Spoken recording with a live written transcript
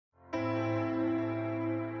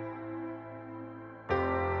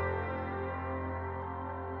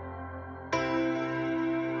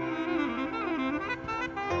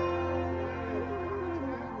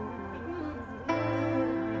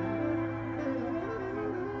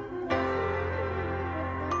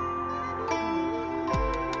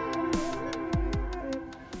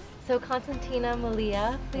So Konstantina,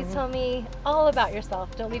 Malia, please tell me all about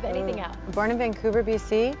yourself. Don't leave anything out. Born in Vancouver,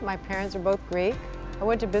 BC. My parents are both Greek. I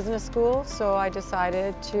went to business school, so I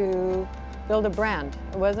decided to build a brand.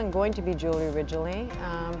 It wasn't going to be jewelry originally,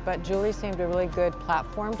 but jewelry seemed a really good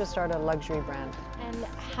platform to start a luxury brand. And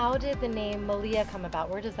how did the name Malia come about?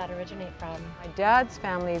 Where does that originate from? My dad's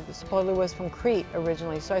family supposedly was from Crete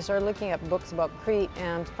originally, so I started looking at books about Crete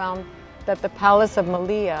and found that the Palace of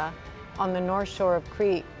Malia on the north shore of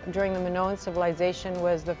Crete during the Minoan civilization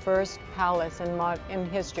was the first palace in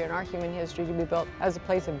history, in our human history, to be built as a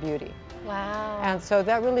place of beauty. Wow. And so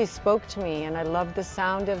that really spoke to me, and I loved the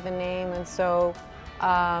sound of the name, and so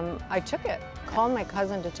I took it. Called my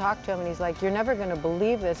cousin to talk to him, and he's like, "You're never going to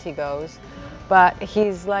believe this," he goes. But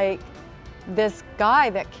he's like, "This guy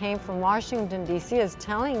that came from Washington, D.C. is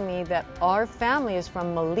telling me that our family is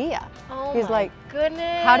from Malia." Oh he's my like,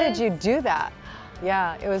 goodness. "How did you do that?"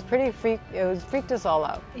 Yeah, it was pretty freaked us all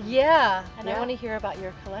out. Yeah, and I Yeah. want to hear about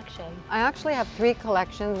your collection. I actually have 3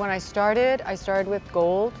 collections. When I started with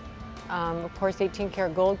gold. Of course 18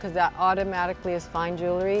 karat gold, because that automatically is fine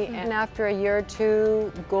jewelry. And after a year or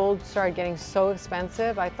 2, gold started getting so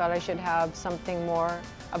expensive, I thought I should have something more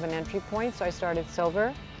of an entry point. So I started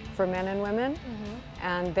silver for men and women.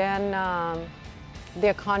 And then the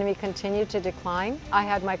economy continued to decline. I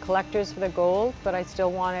had my collectors for the gold, but I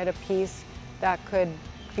still wanted a piece that could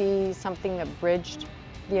be something that bridged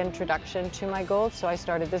the introduction to my gold. So I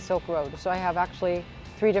started the Silk Road. So I have actually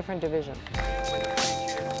 3 different divisions.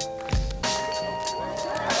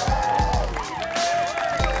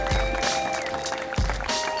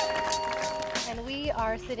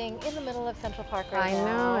 Are sitting in the middle of Central Park right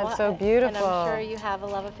now. I know, it's so beautiful. And I'm sure you have a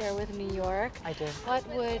love affair with New York. I do. What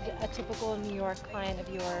would a typical New York client of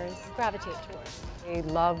yours gravitate towards? I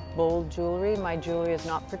love bold jewelry. My jewelry is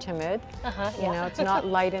not for timid. You know, it's not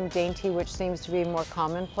light and dainty, which seems to be more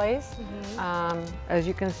commonplace. As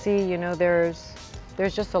you can see, you know, there's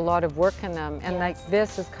just a lot of work in them. And like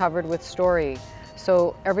this is covered with story.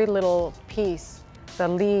 So every little piece, the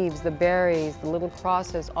leaves, the berries, the little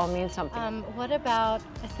crosses all mean something. What about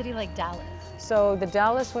a city like Dallas? So the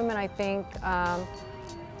Dallas women, I think,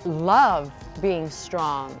 love being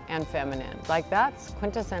strong and feminine. Like that's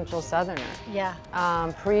quintessential Southerner. Yeah.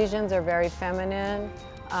 Parisians are very feminine.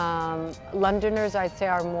 Londoners, I'd say,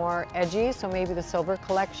 are more edgy, so maybe the silver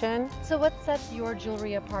collection. So what sets your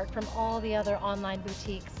jewelry apart from all the other online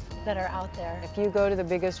boutiques that are out there? If you go to the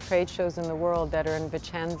biggest trade shows in the world that are in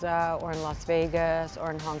Vicenza or in Las Vegas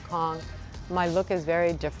or in Hong Kong, my look is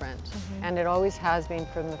very different. And it always has been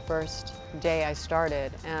from the first day I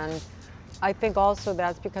started. And I think also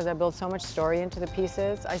that's because I built so much story into the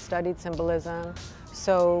pieces. I studied symbolism.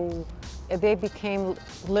 So they became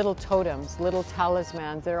little totems, little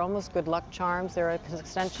talismans. They're almost good luck charms. They're an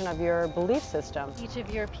extension of your belief system. Each of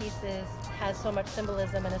your pieces has so much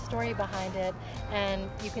symbolism and a story behind it, and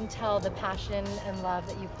you can tell the passion and love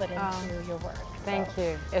that you put into your work. Thank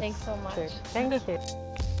you. Thanks so much. True. Thank you.